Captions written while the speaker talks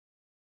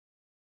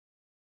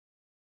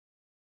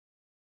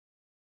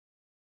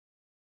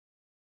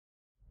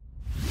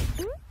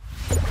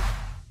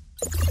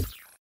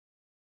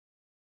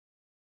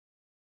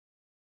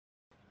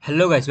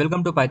Hello guys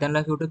welcome to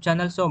PythonLife YouTube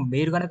channel. So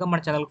మీరు కనుక మన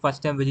ఛానల్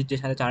ఫస్ట్ టైం విజిట్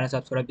చేసిన ఛానల్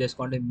సబ్స్క్రైబ్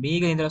చేసుకోండి.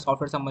 మీకు ఇందులో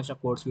సాఫ్ట్వేర్ సంబంధించిన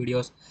కోర్స్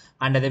వీడియోస్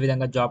అండ్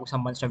అదేవిధంగా జాబ్కి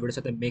సంబంధించిన వీడియోస్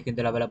అయితే మీకు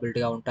ఇందులో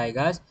అవైలబిలిటీగా ఉంటాయి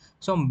గాయస్.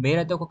 సో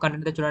మీరైతే ఒక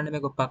కంటెంట్ అయితే చూడండి,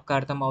 మీకు పక్కా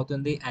అర్థం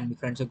అవుతుంది అండ్ మీ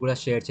ఫ్రెండ్స్కి కూడా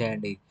షేర్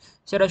చేయండి.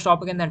 సో ఈరోజు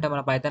టాపిక్ ఏంటంటే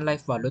మన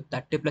PythonLife వాళ్ళు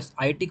 30+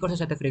 ఐటీ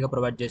కోర్సెస్ అయితే ఫ్రీగా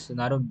ప్రొవైడ్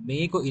చేస్తున్నారు.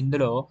 మీకు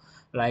ఇందులో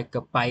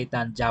like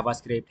Python, Java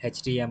script,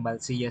 HTML,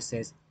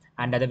 CSS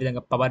and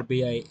అదేవిధంగా పవర్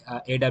బిఐ,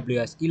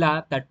 AWS ఇలా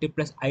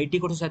 30+ ఐటీ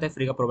కోర్సెస్ అయితే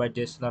ఫ్రీగా ప్రొవైడ్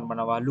చేస్తున్నారు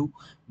మన వాళ్ళు.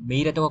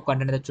 మీరైతే ఒక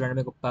కంటెంట్ అయితే చూడండి,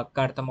 మీకు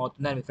పక్కా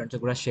అర్థమవుతుంది అండ్ మీ ఫ్రెండ్స్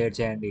కూడా షేర్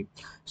చేయండి.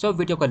 సో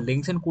వీటి యొక్క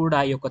లింక్స్ని కూడా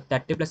ఈ యొక్క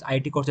 30+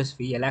 ఐటీ కోర్సెస్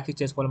ఫీ ఎలా యాక్సెస్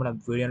చేసుకోవాలో మనం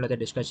వీడియోలో అయితే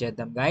డిస్కస్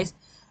చేద్దాం గైస్.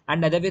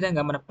 అండ్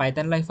అదేవిధంగా మన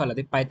పైథాన్ లైఫ్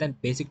వాళ్ళది Python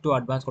basic to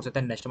advance course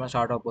అయితే నెక్స్ట్ మంత్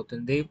స్టార్ట్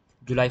అవబోతుంది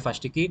జూలై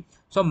 1కి.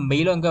 సో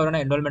మీలో ఇంకా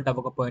ఎవరైనా ఎన్రోల్మెంట్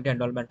అవ్వకపోయింటే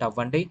ఎన్రోల్మెంట్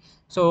అవ్వండి.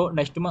 సో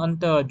నెక్స్ట్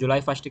మంత్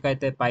జూలై 1కి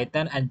అయితే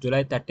పైథాన్ అండ్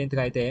జూలై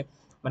 13కి అయితే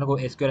మనకు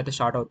ఎస్క్యూఎల్ అయితే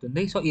స్టార్ట్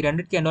అవుతుంది. సో ఈ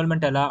రెండింటికి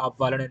ఎన్రోల్మెంట్ ఎలా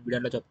అవ్వాలో నేను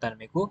వీడియోలో చెప్తాను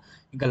మీకు.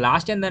 ఇంకా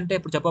లాస్ట్ ఏంటంటే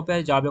ఇప్పుడు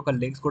చెప్పబోయే జాబ్ యొక్క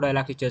లింక్స్ కూడా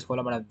ఎలా క్లిక్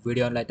చేసుకోవాలో మనం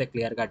వీడియోలో అయితే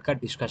క్లియర్ కట్గా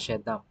డిస్కస్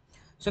చేద్దాం.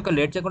 సో ఇంకా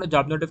లేట్ చేయకుండా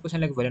జాబ్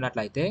నోటిఫికేషన్లోకి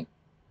వెళ్ళినట్లయితే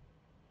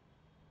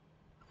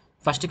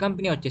ఫస్ట్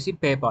కంపెనీ వచ్చేసి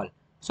పేపాల్.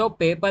 సో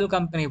పేపాల్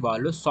కంపెనీ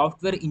వాళ్ళు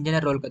సాఫ్ట్వేర్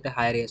ఇంజనీర్ రోల్కి అయితే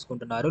హైర్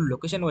చేసుకుంటున్నారు.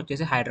 లొకేషన్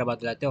వచ్చేసి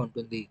హైదరాబాద్లో అయితే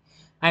ఉంటుంది.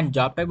 అండ్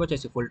జాబ్ టైప్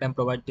వచ్చేసి ఫుల్ టైం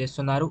ప్రొవైడ్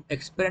చేస్తున్నారు.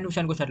 ఎక్స్పీరియన్స్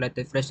విషయానికి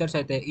వచ్చినట్లయితే ఫ్రెషర్స్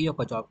అయితే ఈ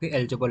యొక్క జాబ్కి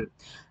ఎలిజిబుల్.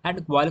 అండ్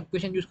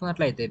క్వాలిఫికేషన్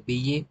చూసుకున్నట్లయితే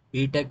BE,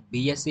 BTech,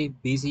 BSc,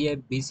 BCA,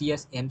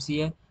 BCs,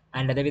 MCA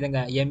and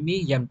అదేవిధంగా ఎంఈ,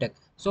 ఎంటెక్.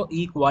 సో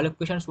ఈ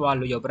క్వాలిఫికేషన్స్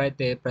వాళ్ళు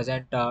ఎవరైతే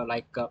ప్రజెంట్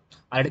లైక్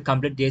ఆల్రెడీ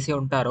కంప్లీట్ చేసి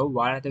ఉంటారో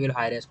వాళ్ళైతే వీళ్ళు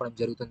హైర్ చేసుకోవడం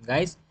జరుగుతుంది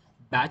గైస్.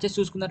 బ్యాచెస్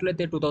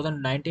చూసుకున్నట్లయితే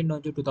 2019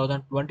 నుంచి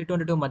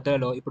 2022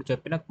 మధ్యలో ఇప్పుడు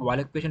చెప్పిన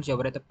క్వాలిఫికేషన్స్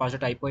ఎవరైతే పాస్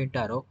అవుట్ అయిపోయి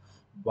ఉంటారో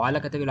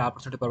వాళ్ళకైతే వీళ్ళు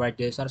ఆపర్చునిటీ ప్రొవైడ్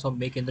చేస్తారు. సో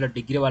మీకు ఇందులో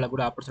డిగ్రీ వాళ్ళకు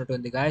కూడా ఆపర్చునిటీ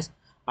ఉంది గాయస్,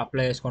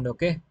 అప్లై చేసుకోండి.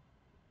 ఓకే,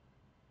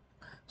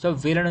 సో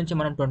వీళ్ళ నుంచి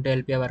మనం 20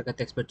 LPA వరకు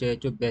అయితే ఎక్స్పెక్ట్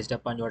చేయొచ్చు based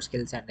up on your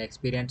skills and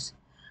experience.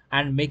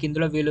 And మీకు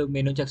ఇందులో వీళ్ళు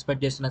మీ నుంచి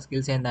ఎక్స్పెక్ట్ చేస్తున్న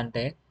స్కిల్స్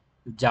ఏంటంటే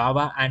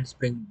Java and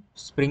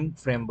spring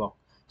framework.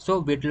 So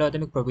వీటిలో అయితే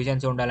మీకు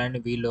ప్రొవిజన్స్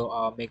ఉండాలని వీళ్ళు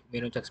మీకు మీ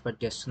నుంచి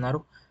ఎక్స్పెక్ట్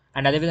చేస్తున్నారు.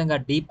 అండ్ అదేవిధంగా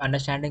deep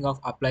understanding of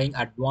applying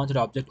advanced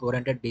object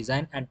oriented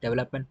design and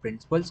development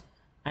principles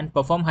and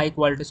perform high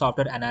quality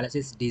software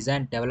analysis,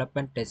 design,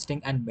 development,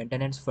 testing and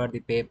maintenance for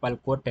the PayPal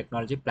core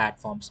technology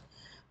platforms.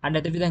 And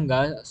అదేవిధంగా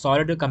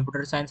solid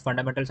computer science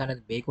fundamentals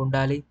అనేది మీకు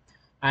ఉండాలి.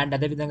 And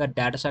అదేవిధంగా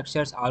data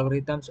structures,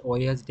 algorithms,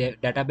 OS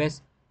database,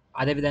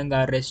 అదేవిధంగా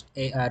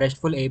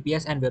RESTful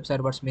APS and web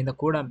servers మీద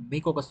కూడా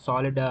మీకు ఒక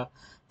సాలిడ్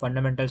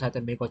ఫండమెంటల్స్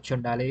అయితే మీకు వచ్చి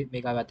ఉండాలి.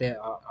 మీకు అవి అయితే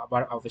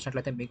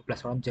వచ్చినట్లయితే మీకు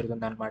ప్లస్ అవ్వడం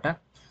జరుగుతుంది అనమాట.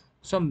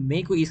 సో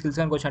మీకు ఈ స్కిల్స్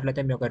కనుక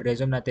వచ్చినట్లయితే మీ యొక్క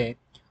రెజ్యూమ్ అయితే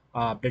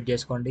అప్డేట్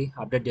చేసుకొని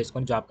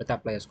జాబ్కి అయితే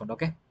అప్లై చేసుకోండి.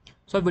 ఓకే,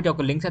 సో వీటి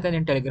యొక్క లింక్స్ అయితే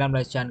నేను టెలిగ్రామ్లో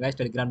ఇచ్చాను గైస్.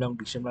 టెలిగ్రామ్లో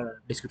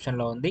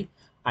డిస్క్రిప్షన్లో ఉంది.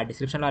 ఆ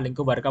డిస్క్రిప్షన్లో ఆ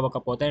లింక్ వర్క్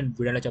అవ్వకపోతే నేను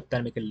వీడియోలో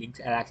చెప్తాను మీకు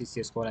లింక్స్ ఎలా యాక్సెస్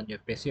చేసుకోవాలని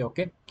చెప్పేసి.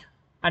 ఓకే,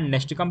 అండ్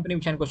నెక్స్ట్ కంపెనీ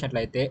విషయానికి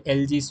వచ్చినట్లయితే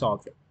LG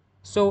soft.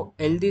 So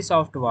LG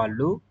soft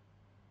వాళ్ళు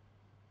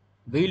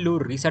వీళ్ళు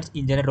రీసెర్చ్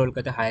ఇంజనీర్ రోల్కి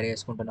అయితే హైర్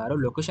చేసుకుంటున్నారు.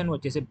 లొకేషన్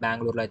వచ్చేసి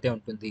బెంగళూరులో అయితే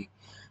ఉంటుంది.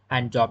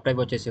 అండ్ జాబ్ టైప్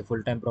వచ్చేసి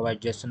ఫుల్ టైం ప్రొవైడ్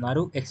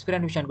చేస్తున్నారు.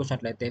 ఎక్స్పీరియన్స్ విషయానికి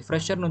వచ్చినట్లయితే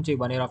ఫ్రెషర్ నుంచి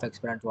 1 year ఆఫ్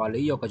ఎక్స్పీరియన్స్ వాళ్ళు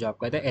ఈ యొక్క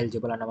జాబ్కి అయితే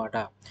ఎలిజిబుల్ అనమాట.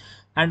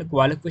 అండ్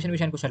క్వాలిఫికేషన్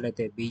విషయానికి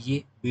వచ్చినట్లయితే BE,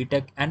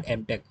 BTech and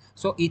MTech.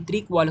 So ఈ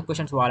 3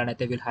 క్వాలిఫికేషన్స్ వాళ్ళని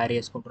అయితే వీళ్ళు హైర్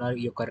చేసుకుంటున్నారు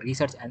ఈ యొక్క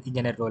రీసెర్చ్ అండ్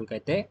ఇంజనీర్ రోల్కి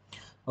అయితే.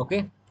 ఓకే,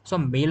 సో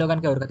మీలో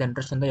కనుక ఎవరికైతే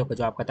ఇంట్రెస్ట్ ఉందో ఈ యొక్క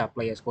జాబ్కి అయితే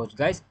అప్లై చేసుకోవచ్చు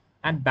గైస్.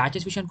 అండ్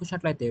బ్యాచెస్ విషయానికి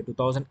వచ్చినట్లయితే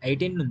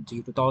 2018 నుంచి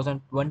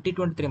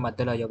 2023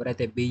 మధ్యలో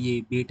ఎవరైతే బీఈ,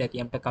 బీటెక్,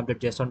 ఎంటెక్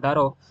కంప్లీట్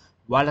చేస్తుంటారో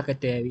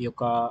వాళ్ళకైతే ఈ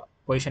యొక్క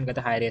పొజిషన్కి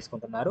అయితే హైర్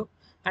చేసుకుంటున్నారు.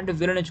 అండ్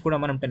వీళ్ళ నుంచి కూడా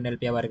మనం 10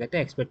 LPA వరకు అయితే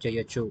ఎక్స్పెక్ట్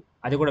చేయొచ్చు.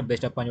 అది కూడా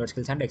best up on your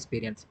skills and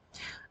experience.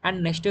 And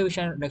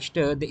next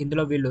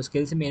ఇందులో వీళ్ళు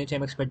స్కిల్స్ మీ నుంచి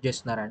ఏం ఎక్స్పెక్ట్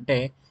చేస్తున్నారంటే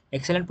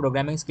excellent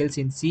programming skills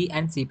in C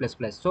and C++.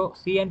 So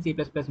C and C++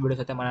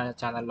 videos అయితే మన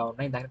ఛానల్లో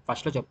ఉన్నాయి. దానికి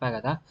ఫస్ట్లో చెప్పా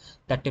కదా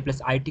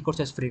 30+ ఐటీ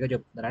కోర్సెస్ ఫ్రీగా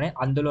చెప్తున్నారని.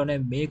 అందులోనే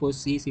మీకు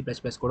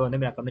C++ కూడా ఉంది,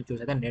 మీరు అక్కడ నుంచి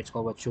చూసి అయితే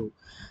నేర్చుకోవచ్చు.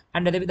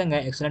 అండ్ అదేవిధంగా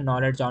excellent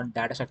knowledge on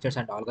data structures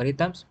and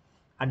algorithms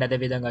and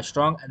అదేవిధంగా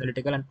strong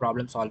analytical and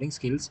problem solving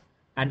skills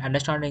and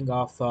understanding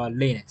of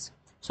Linux.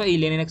 So ఈ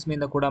లినక్స్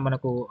మీద కూడా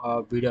మనకు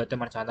వీడియో అయితే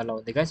మన ఛానల్లో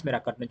ఉంది గైస్, మీరు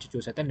అక్కడ నుంచి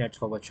చూసి అయితే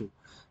నేర్చుకోవచ్చు.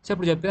 సో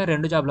ఇప్పుడు చెప్పిన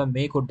 2 జాబ్లో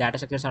మీకు డేటా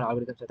స్ట్రక్చర్స్ అండ్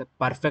ఆల్గరిథమ్స్ అయితే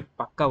పర్ఫెక్ట్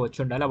పక్కా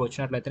వచ్చి ఉండాలి.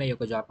 వచ్చినట్లయితే ఈ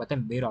యొక్క జాబ్ అయితే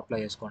మీరు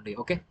అప్లై చేసుకోండి.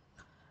 ఓకే,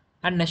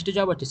 అండ్ నెక్స్ట్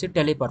జాబ్ వచ్చేసి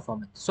టెలి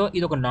పర్ఫార్మెన్స్. సో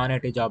ఇది ఒక నాన్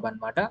ఐటీ జాబ్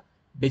అనమాట.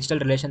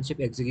 Digital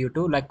relationship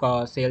executive like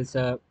sales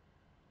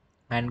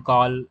and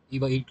call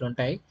ఇట్లా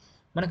ఉంటాయి.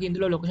 మనకి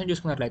ఇందులో లొకేషన్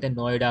చూసుకున్నట్లయితే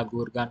నోయిడా,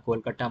 గుర్గాన్,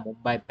 కోల్కతా,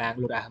 ముంబై,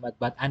 బెంగళూరు,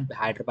 అహ్మదాబాద్ అండ్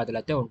హైదరాబాద్లో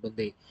అయితే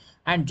ఉంటుంది.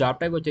 అండ్ జాబ్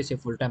టైప్ వచ్చేసి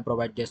ఫుల్ టైం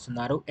ప్రొవైడ్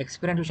చేస్తున్నారు.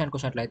 ఎక్స్పీరియన్స్ విషయానికి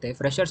వచ్చినట్లయితే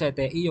ఫ్రెషర్స్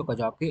అయితే ఈ యొక్క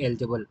జాబ్కి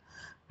ఎలిజిబుల్.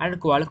 అండ్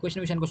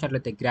క్వాలిఫికేషన్ విషయానికి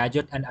వచ్చినట్లయితే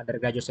గ్రాడ్యుయేట్ అండ్ అండర్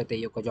గ్రాడ్యుయేట్స్ అయితే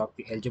ఈ యొక్క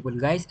జాబ్కి ఎలిజిబుల్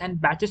గైస్. అండ్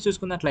బ్యాచెస్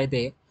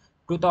చూసుకున్నట్లయితే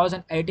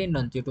 2018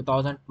 నుంచి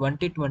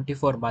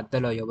 2024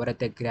 మధ్యలో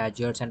ఎవరైతే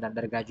graduates and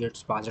under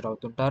graduates pass out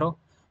అవుతుంటారో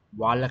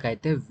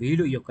వాళ్ళకైతే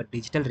వీళ్ళు ఈ యొక్క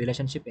డిజిటల్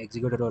రిలేషన్షిప్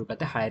ఎగ్జిక్యూటివ్ రోల్కి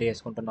అయితే హైర్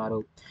చేసుకుంటున్నారు.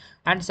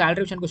 అండ్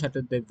శాలరీ విషయానికి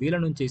వచ్చినట్లయితే వీళ్ళ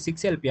నుంచి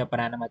 6 LPA per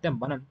annum అయితే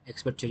మనం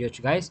ఎక్స్పెక్ట్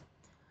చేయొచ్చు గైస్.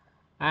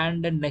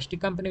 అండ్ నెక్స్ట్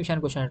కంపెనీ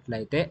విషయానికి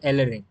వచ్చినట్లయితే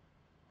ఎల్లరింగ్.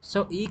 సో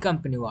ఈ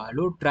కంపెనీ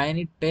వాళ్ళు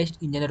ట్రైనీ టెస్ట్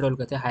ఇంజినీర్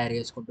రోల్కి అయితే హైర్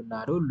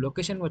చేసుకుంటున్నారు.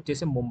 లొకేషన్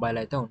వచ్చేసి ముంబైలో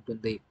అయితే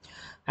ఉంటుంది.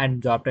 అండ్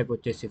జాబ్ టైప్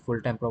వచ్చేసి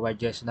ఫుల్ టైం ప్రొవైడ్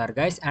చేస్తున్నారు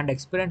గైస్. అండ్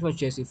ఎక్స్పీరియన్స్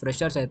వచ్చేసి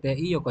ఫ్రెషర్స్ అయితే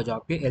ఈ యొక్క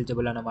జాబ్కి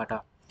ఎలిజిబుల్ అనమాట.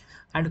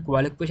 అండ్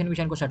క్వాలిఫికేషన్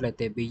విషయానికి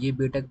వచ్చినట్లయితే BE,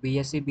 BTech,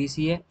 BSc,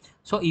 BCA.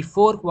 So ఈ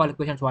 4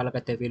 క్వాలిఫికేషన్స్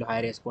వాళ్ళకైతే వీళ్ళు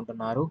హైర్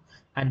చేసుకుంటున్నారు.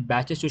 అండ్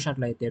బ్యాచెస్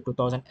చూసినట్లయితే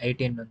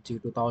 2018 నుంచి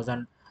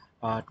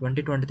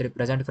 2023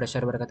 ప్రెజెంట్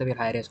ఫ్రెషర్ వరకు అయితే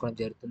వీళ్ళు హైర్ చేసుకోవడం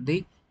జరుగుతుంది.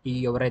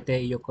 ఎవరైతే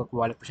ఈ యొక్క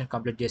క్వాలిఫికేషన్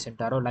కంప్లీట్ చేసి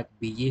ఉంటారో like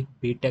BE,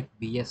 BTech,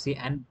 BSc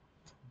and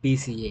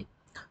BCA.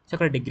 So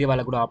ఇక్కడ డిగ్రీ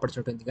వాళ్ళకి కూడా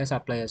ఆపర్చునిటీ ఉంది కదా,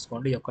 అప్లై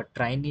చేసుకోండి ఈ యొక్క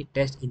ట్రైనీ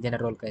టెస్ట్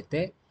ఇంజనీర్ రోల్కి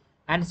అయితే.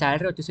 అండ్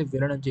శాలరీ వచ్చేసి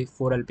వీళ్ళ నుంచి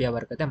 4 LPA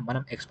వరకు అయితే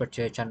మనం ఎక్స్పెక్ట్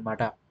చేయొచ్చు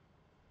అనమాట.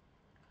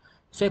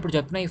 సో ఇప్పుడు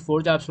చెప్పిన ఈ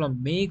 4 జాబ్స్‌లో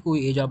మీకు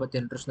ఏ జాబ్ అయితే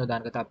ఇంట్రెస్ట్ ఉందో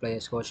దానికైతే అప్లై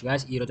చేసుకోవచ్చు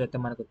గాయ్స్. ఈరోజు అయితే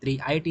మనకు 3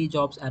 IT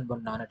jobs and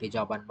 1 non IT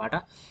job అనమాట.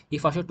 ఈ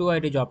ఫస్ట్ 2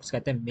 ఐటీ జాబ్స్‌కి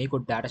అయితే మీకు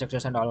డేటా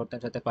స్ట్రక్చర్స్ అండ్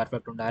ఆల్గోరిథమ్స్ అయితే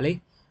పర్ఫెక్ట్ ఉండాలి.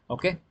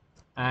 ఓకే.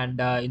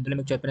 అండ్ ఇందులో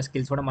మీకు చెప్పిన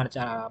స్కిల్స్ కూడా మన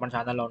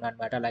ఛానల్‌లో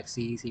ఉన్నాయన్నమాట. Like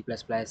C, C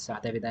plus plus,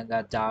 అదేవిధంగా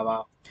Java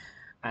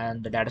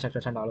and data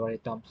structures and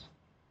algorithms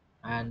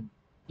and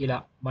ఇలా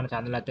మన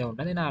ఛానల్ అయితే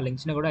ఉంటుంది. నేను ఆ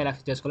లింక్స్‌ని కూడా ఎలా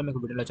యాక్సెస్ చేసుకోవాలో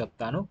మీకు వీడియోలో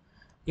చెప్తాను.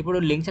 ఇప్పుడు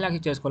లింక్స్ ఎలా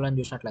యాక్సెస్ చేసుకోవాలని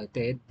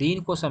చూసినట్లయితే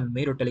దీనికోసం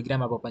మీరు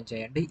టెలిగ్రామ్ యాప్ ఓపెన్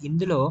చేయండి.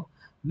 ఇందులో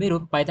మీరు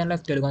పైథాన్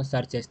లైఫ్ తెలుగు అని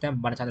సెర్చ్ చేస్తే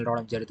మన ఛానల్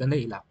రావడం జరుగుతుంది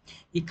ఇలా.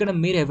 ఇక్కడ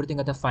మీరు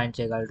ఎవ్రీథింగ్ అయితే ఫైండ్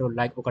చేయగలరు.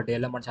 లైక్ ఒక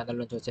డేలో మన ఛానల్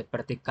నుంచి వచ్చే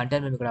ప్రతి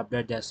కంటెంట్ మేము ఇక్కడ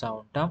అప్డేట్ చేస్తూ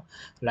ఉంటాం.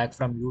 లైక్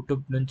ఫ్రమ్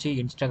యూట్యూబ్ నుంచి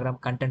ఇన్‌స్టాగ్రామ్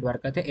కంటెంట్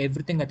వరకు అయితే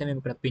ఎవ్రీథింగ్ అయితే మేము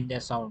ఇక్కడ పిన్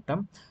చేస్తూ ఉంటాం.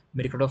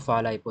 మీరు ఇక్కడ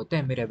ఫాలో అయిపోతే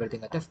మీరు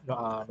ఎవ్రీథింగ్ అయితే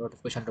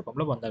నోటిఫికేషన్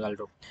రూపంలో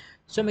పొందగలరు.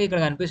 సో మీకు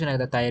ఇక్కడ కనిపిస్తున్నాయి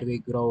కదా థైర్వి,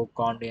 గ్రో,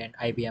 కాండి అండ్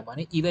ఐబీఎం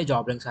అని ఇవే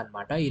జాబ్ లింక్స్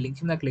అనమాట. ఈ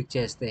లింక్స్ మీద క్లిక్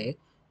చేస్తే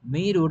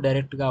మీరు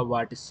డైరెక్ట్‌గా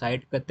వాటి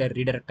సైట్‌కి అయితే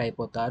రీడైరెక్ట్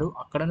అయిపోతారు.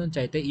 అక్కడ నుంచి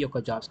అయితే ఈ యొక్క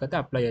జాబ్స్‌కి అయితే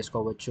అప్లై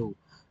చేసుకోవచ్చు.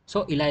 సో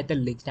ఇలా అయితే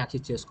లింక్స్‌ని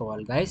యాక్సెస్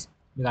చేసుకోవాలి గైస్.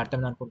 మీకు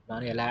అర్థమైంది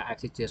అనుకుంటున్నాను ఎలా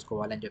యాక్సెస్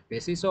చేసుకోవాలని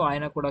చెప్పేసి. సో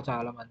ఆయన కూడా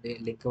చాలామంది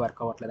లింక్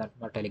వర్క్ అవ్వట్లేదు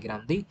అంటున్నారు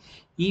టెలిగ్రామ్‌ది.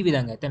 ఈ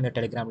విధంగా అయితే మీరు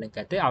టెలిగ్రామ్ లింక్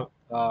అయితే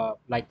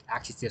లైక్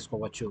యాక్సెస్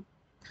చేసుకోవచ్చు.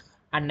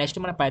 అండ్ నెక్స్ట్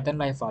మన పైథాన్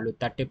లైఫ్ వాళ్ళు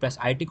 30+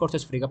 ఐటీ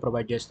కోర్సెస్ ఫ్రీగా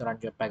ప్రొవైడ్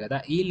చేస్తున్నారని చెప్పా కదా.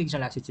 ఈ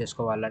లింక్స్‌ని యాక్సెస్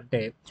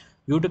చేసుకోవాలంటే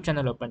యూట్యూబ్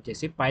ఛానల్ ఓపెన్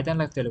చేసి పైథాన్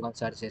లైఫ్ తెలుగు అని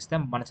సెర్చ్ చేస్తే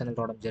మన ఛానల్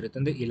రావడం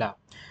జరుగుతుంది ఇలా.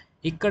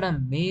 ఇక్కడ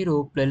మీరు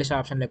ప్లేలిస్ట్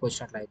ఆప్షన్‌లోకి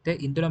వచ్చినట్లయితే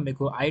ఇందులో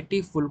మీకు IT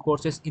full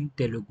courses in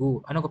Telugu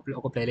అని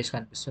ఒక ప్లేలిస్ట్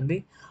కనిపిస్తుంది.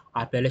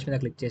 ఆ ప్లేలిస్ట్ మీద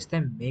క్లిక్ చేస్తే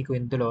మీకు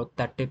ఇందులో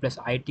 30+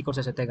 ఐటీ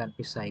కోర్సెస్ అయితే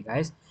కనిపిస్తాయి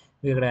గైస్.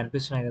 మీకు ఇక్కడ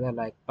కనిపిస్తున్నాయి కదా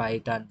like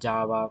Python,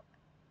 Java,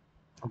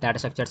 data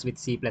structures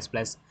with C plus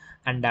plus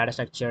and data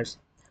structures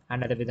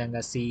and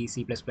అదేవిధంగా C,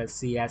 C plus plus,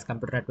 C as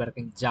computer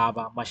networking,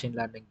 Java, machine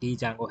learning,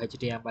 Django,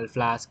 HTML,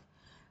 flask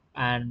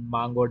and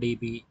mango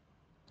DB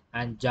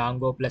and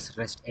Django plus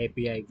rest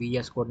API,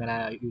 VS కోడ్ని ఎలా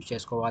use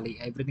చేసుకోవాలి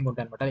everything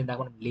ఉంటాయి అనమాట. ఇందాక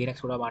మనం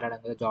Linux కూడా మాట్లాడాం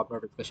కదా జాబ్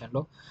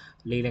నోటిఫికేషన్లో.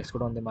 లీనక్స్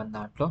కూడా ఉంది మన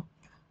దాంట్లో.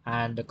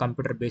 అండ్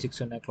కంప్యూటర్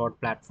బేసిక్స్ ఉన్నాయి, cloud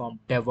platform,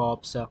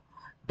 DevOps,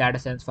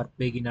 data science for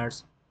beginners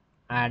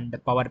and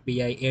power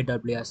BI,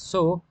 AWS.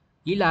 So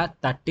ఇలా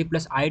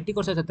 30+ ఐటీ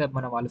కోర్సెస్ అయితే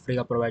మన వాళ్ళు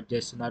ఫ్రీగా ప్రొవైడ్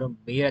చేస్తున్నారు.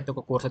 మీరైతే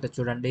ఒక కోర్స్ అయితే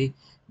చూడండి,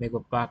 మీకు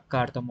పక్కా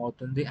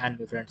అర్థమవుతుంది అండ్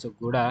మీ ఫ్రెండ్స్కి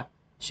కూడా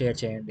షేర్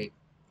చేయండి.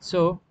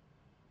 సో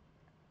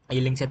ఈ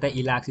లింక్స్ అయితే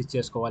ఇలా యాక్సెస్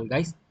చేసుకోవాలి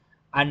గైస్.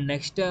 అండ్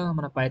నెక్స్ట్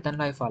మన పైథాన్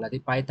లైఫ్ వాళ్ళది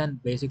Python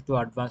basic to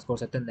advance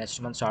course అయితే నెక్స్ట్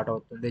మంత్ స్టార్ట్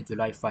అవుతుంది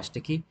జూలై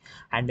 1కి.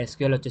 అండ్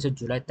ఎస్క్యూఎల్ వచ్చేసి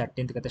జూలై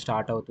 13కి అయితే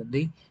స్టార్ట్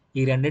అవుతుంది.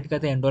 ఈ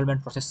రెండింటికైతే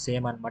ఎన్రోల్మెంట్ ప్రాసెస్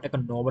సేమ్ అనమాట.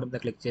 ఇక్కడ నోబర్ మీద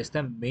క్లిక్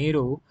చేస్తే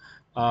మీరు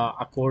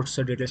ఆ కోర్స్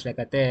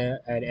డీటెయిల్స్లోకి అయితే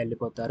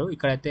వెళ్ళిపోతారు.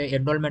 ఇక్కడైతే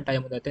ఎన్రోల్మెంట్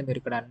అయ్యే ముందు అయితే మీరు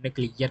ఇక్కడ అన్ని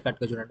క్లియర్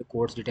కట్గా చూడండి.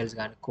 కోర్స్ డీటెయిల్స్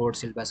కానీ, కోర్స్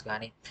సిలబస్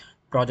కానీ,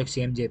 ప్రాజెక్ట్స్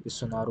ఏం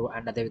చేపిస్తున్నారు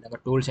అండ్ అదేవిధంగా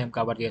టూల్స్ ఏం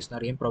కవర్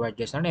చేస్తున్నారు, ఏం ప్రొవైడ్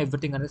చేస్తున్నారు,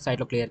 ఎవ్రీథింగ్ అనేది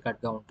సైట్లో క్లియర్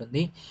కట్గా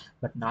ఉంటుంది.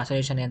 బట్ నా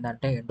సజెషన్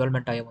ఏంటంటే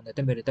ఎన్రోల్మెంట్ అయ్యే ముందు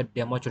అయితే మీరైతే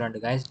డెమో చూడండి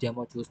గైస్.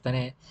 డెమో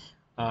చూస్తేనే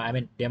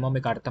డెమో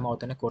మీకు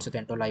అర్థమవుతూనే కోర్స్ అయితే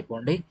ఎన్రోల్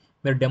అయిపోండి.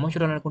 మీరు డెమో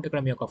చూడాలనుకుంటే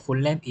ఇక్కడ మీ యొక్క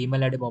full name,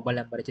 email ID, mobile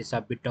number ఇచ్చి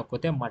సబ్మిట్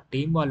నొక్కితే మా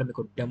టీం వాళ్ళు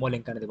మీకు డెమో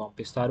లింక్ అనేది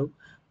పంపిస్తారు.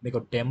 మీకు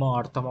డెమో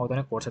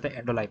అర్థమవుతూనే కోర్స్ అయితే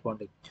ఎన్రోల్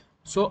అయిపోండి.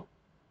 సో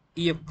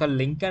ఈ యొక్క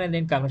లింక్ అనేది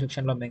నేను కామెంట్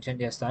సెక్షన్లో మెన్షన్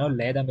చేస్తాను.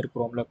 లేదా మీరు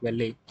క్రోమ్లోకి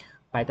వెళ్ళి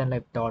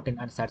pythonlife.in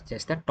అని సెర్చ్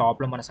చేస్తే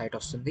టాప్లో మన సైట్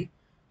వస్తుంది.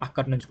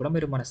 అక్కడ నుంచి కూడా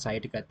మీరు మన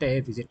సైట్కి అయితే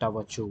విజిట్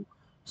అవ్వచ్చు.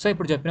 సో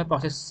ఇప్పుడు చెప్పిన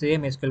ప్రాసెస్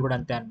సేమ్ ఎస్క్యూఎల్ కూడా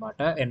అంతే అనమాట.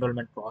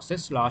 ఎన్రోల్మెంట్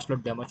ప్రాసెస్ లాస్ట్లో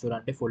డెమో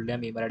చూడండి. Full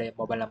name, email ID,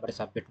 mobile number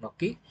submit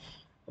నొక్కి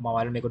మా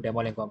వాళ్ళు మీకు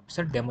డెమో లింక్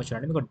పంపిస్తారు. డెమో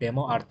చూడండి. మీకు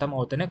డెమో అర్థం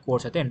అవుతూనే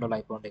కోర్స్ అయితే ఎన్రోల్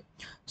అయిపోండి.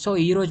 సో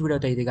ఈ రోజు వీడియో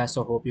అయితే ఇది gas.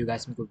 So hope you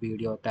gas మీకు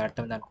వీడియో అయితే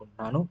అర్థమైంది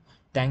అనుకుంటున్నాను.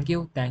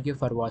 Thank you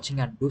for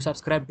watching and do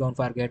subscribe. Don't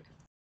forget.